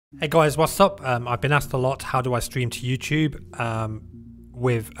Hey guys, what's up? I've been asked a lot, how do I stream to YouTube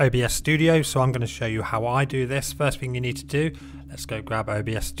with OBS Studio? So I'm going to show you how I do this. First thing you need to do, let's go grab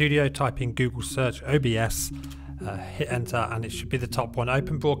OBS Studio, type in Google search OBS, hit enter, and it should be the top one.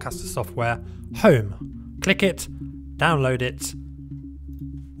 Open Broadcaster Software, Home. Click it, download it.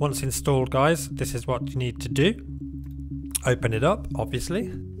 Once installed, guys, this is what you need to do. Open it up,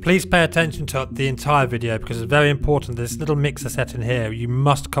 obviously. Please pay attention to the entire video because it's very important. This little mixer setting here, you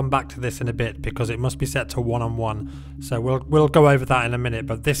must come back to this in a bit because it must be set to 1-on-1. So we'll go over that in a minute,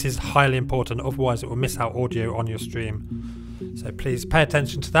 but this is highly important, otherwise it will miss out audio on your stream. So please pay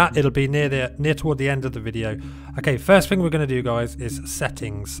attention to that. It'll be near toward the end of the video. Okay, first thing we're going to do, guys, is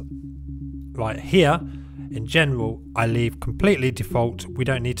settings. Right here, in general, I leave completely default. We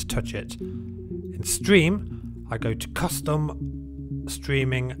don't need to touch it. In stream, I go to custom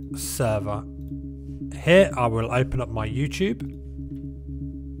streaming server. Here I will open up my YouTube.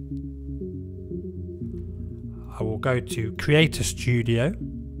 I will go to Creator Studio.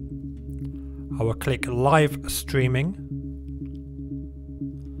 I will click live streaming.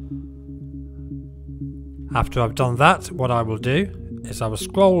 After I've done that, what I will do is I will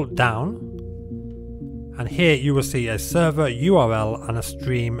scroll down, and here you will see a server URL and a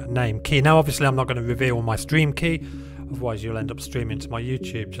stream name key. Now obviously I'm not going to reveal my stream key, otherwise you'll end up streaming to my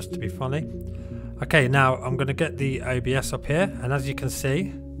YouTube just to be funny. Okay, now I'm going to get the OBS up here, and as you can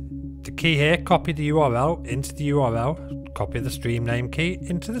see, the key here, copy the URL into the URL, copy the stream name key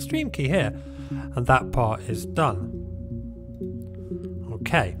into the stream key here, and that part is done.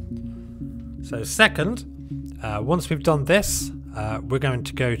 Okay, so second, once we've done this, we're going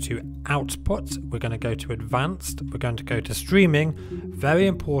to go to output, we're going to go to advanced, we're going to go to streaming. Very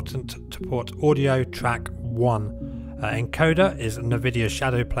important to put audio track 1. Encoder is Nvidia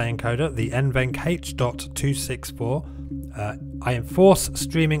Shadow Play encoder, the NVENC H.264. I enforce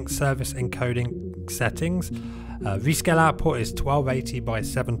streaming service encoding settings. Rescale output is 1280 by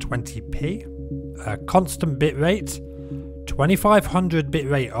 720p. Constant bitrate, 2500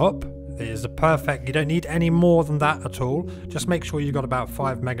 bitrate up. It is a perfect, you don't need any more than that at all. Just make sure you've got about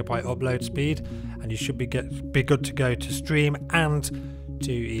 5 megabyte upload speed, and you should be good to go to stream and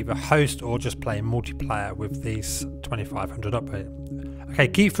to either host or just play multiplayer with these 2500 upload. Okay,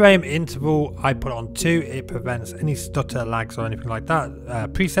 keyframe interval I put on 2. It prevents any stutter, lags or anything like that.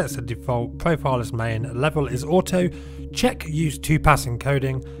 Presets are default, profile is main, level is auto, check use 2-pass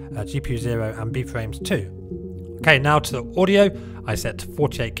encoding, GPU 0 and B frames 2. Okay, now to the audio. I set to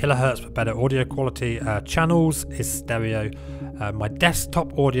 48 kilohertz for better audio quality. Channels is stereo. My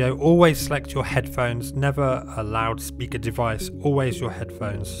desktop audio, always select your headphones, never a loudspeaker device, always your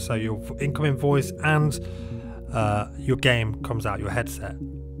headphones. So your incoming voice and your game comes out your headset.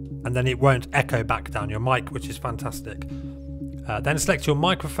 And then it won't echo back down your mic, which is fantastic. Then select your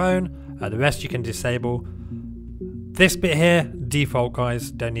microphone. The rest you can disable. This bit here, default, guys,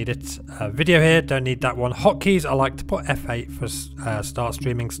 don't need it. Video here, don't need that one. Hotkeys, I like to put F8 for start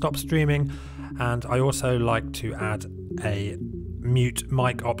streaming, stop streaming, and I also like to add a mute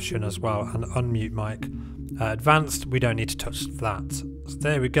mic option as well, an unmute mic. Advanced, we don't need to touch that. So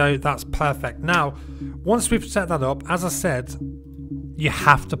there we go, that's perfect. Now, once we've set that up, as I said, you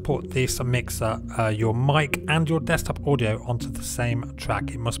have to put this mixer, your mic and your desktop audio onto the same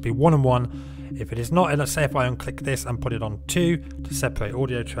track. It must be 1-on-1. If it is not, let's say if I unclick this and put it on 2 to separate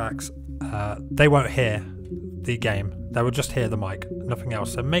audio tracks, they won't hear the game. They will just hear the mic, nothing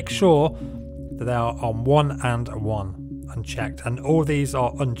else. So make sure that they are on 1 and 1 unchecked, and all these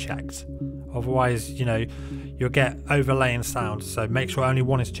are unchecked. Otherwise, you know, you'll get overlaying sound. So make sure only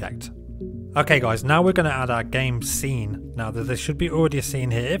 1 is checked. Okay, guys, now we're going to add our game scene. Now there should be already a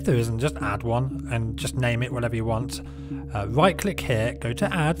scene here. If there isn't, just add one and just name it whatever you want. Right click here, go to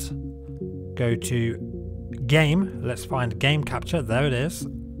add. Go to game, let's find game capture, there it is.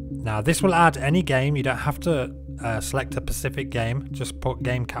 Now this will add any game, you don't have to select a specific game, just put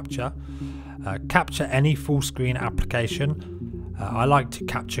game capture. Capture any full screen application. I like to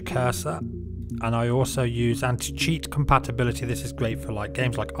capture cursor, and I also use anti-cheat compatibility. This is great for like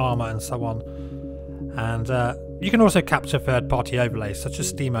games like Armor and so on. And you can also capture third-party overlays such as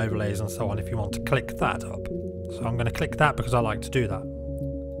Steam overlays and so on if you want to click that up. So I'm going to click that because I like to do that.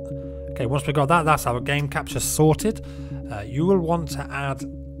 Okay, once we've got that, that's our game capture sorted. You will want to add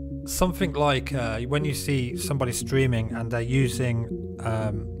something like when you see somebody streaming and they're using,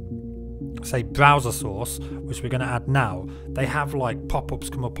 say, browser source, which we're going to add now. They have like pop-ups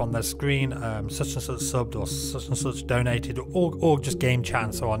come up on their screen, such and such subbed or such and such donated, or just game chat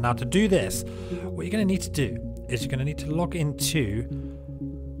and so on. Now to do this, what you're going to need to do is you're going to need to log into,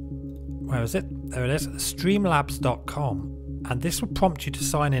 where is it? There it is, streamlabs.com. and this will prompt you to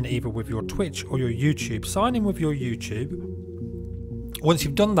sign in either with your Twitch or your YouTube. Sign in with your YouTube. Once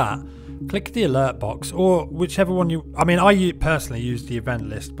you've done that, click the alert box, or whichever one you, I personally use the event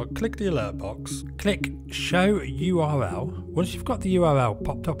list, but click the alert box, click show URL. Once you've got the URL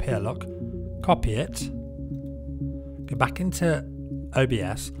popped up here, look, copy it, go back into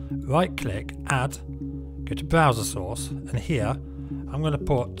OBS, right click, add, go to browser source, and here I'm going to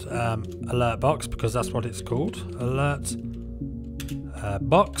put alert box because that's what it's called, alert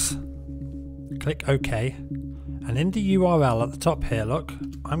box, click OK, and in the URL at the top here, look,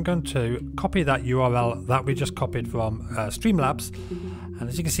 I'm going to copy that URL that we just copied from Streamlabs, and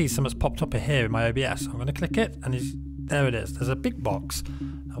as you can see, something's popped up here in my OBS. I'm going to click it, and there it is. There's a big box.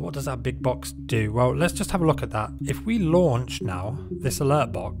 Now, what does that big box do? Well, let's just have a look at that. If we launch now this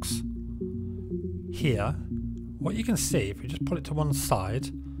alert box here, what you can see, if we just put it to one side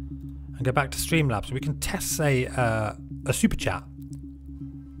and go back to Streamlabs, we can test, say, a super chat.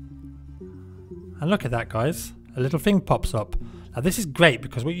 And look at that, guys. A little thing pops up. Now this is great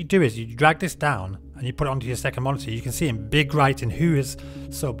because what you do is you drag this down and you put it onto your second monitor. You can see in big writing who is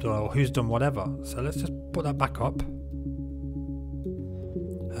subbed or who's done whatever. So let's just put that back up.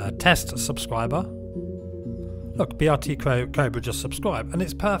 Test subscriber. Look, brtcobra just subscribed, and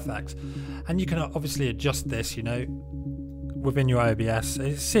it's perfect. And you can obviously adjust this, you know, within your OBS.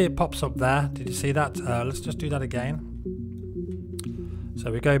 You see it pops up there. Did you see that? Let's just do that again.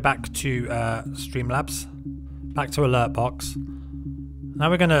 So we go back to Streamlabs, back to alert box. Now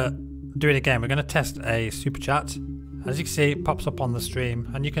we're going to do it again. We're going to test a super chat. As you can see, it pops up on the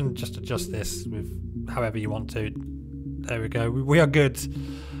stream, and you can just adjust this with however you want to. There we go. We are good.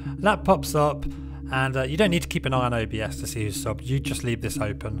 That pops up, and you don't need to keep an eye on OBS to see who's subbed. You just leave this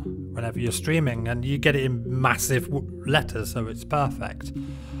open whenever you're streaming, and you get it in massive letters, so it's perfect.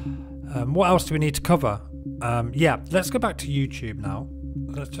 What else do we need to cover? Yeah, let's go back to YouTube now.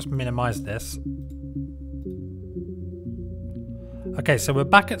 Let's just minimize this. Okay, so we're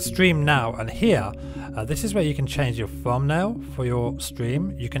back at stream now, and here, this is where you can change your thumbnail for your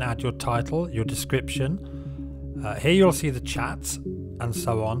stream. You can add your title, your description. Here you'll see the chat and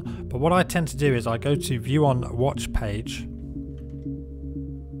so on. But what I tend to do is I go to view on watch page.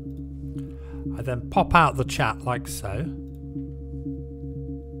 I then pop out the chat like so.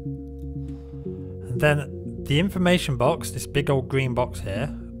 And then the information box, this big old green box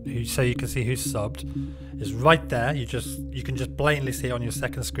here, so you can see who's subbed, is right there. You can just blatantly see it on your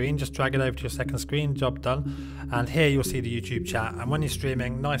second screen. Just drag it over to your second screen, job done. And here you'll see the YouTube chat, and when you're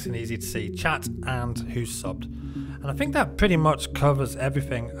streaming, nice and easy to see chat and who's subbed. And I think that pretty much covers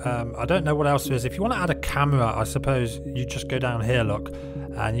everything. I don't know what else there is. If you want to add a camera, I suppose you just go down here, look,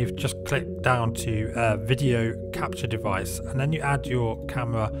 and you've just clicked down to video capture device, and then you add your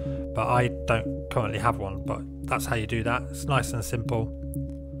camera, but I don't currently have one, but that's how you do that. It's nice and simple.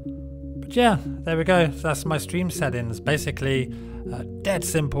 But yeah, there we go. So that's my stream settings. Basically, dead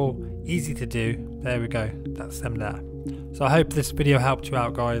simple, easy to do. There we go. That's them there. So I hope this video helped you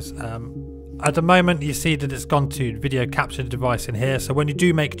out, guys. At the moment, you see that it's gone to video capture device in here. So when you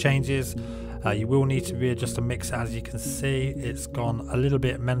do make changes, you will need to readjust the mixer. As you can see, it's gone a little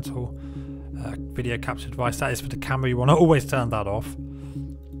bit mental. Video capture device, that is for the camera. You want to always turn that off.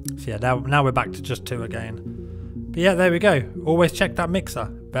 So yeah, now we're back to just 2 again. But yeah, there we go. Always check that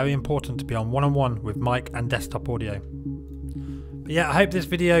mixer. Very important to be on one-on-one with mic and desktop audio. But yeah, I hope this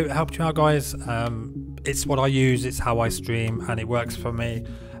video helped you out, guys. It's what I use, it's how I stream, and it works for me.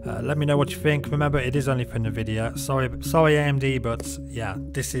 Let me know what you think. Remember, it is only for Nvidia. Sorry AMD, but yeah,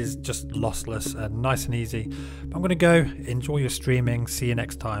 this is just lossless and nice and easy. But I'm going to go. Enjoy your streaming. See you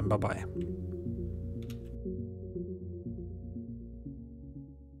next time. Bye bye.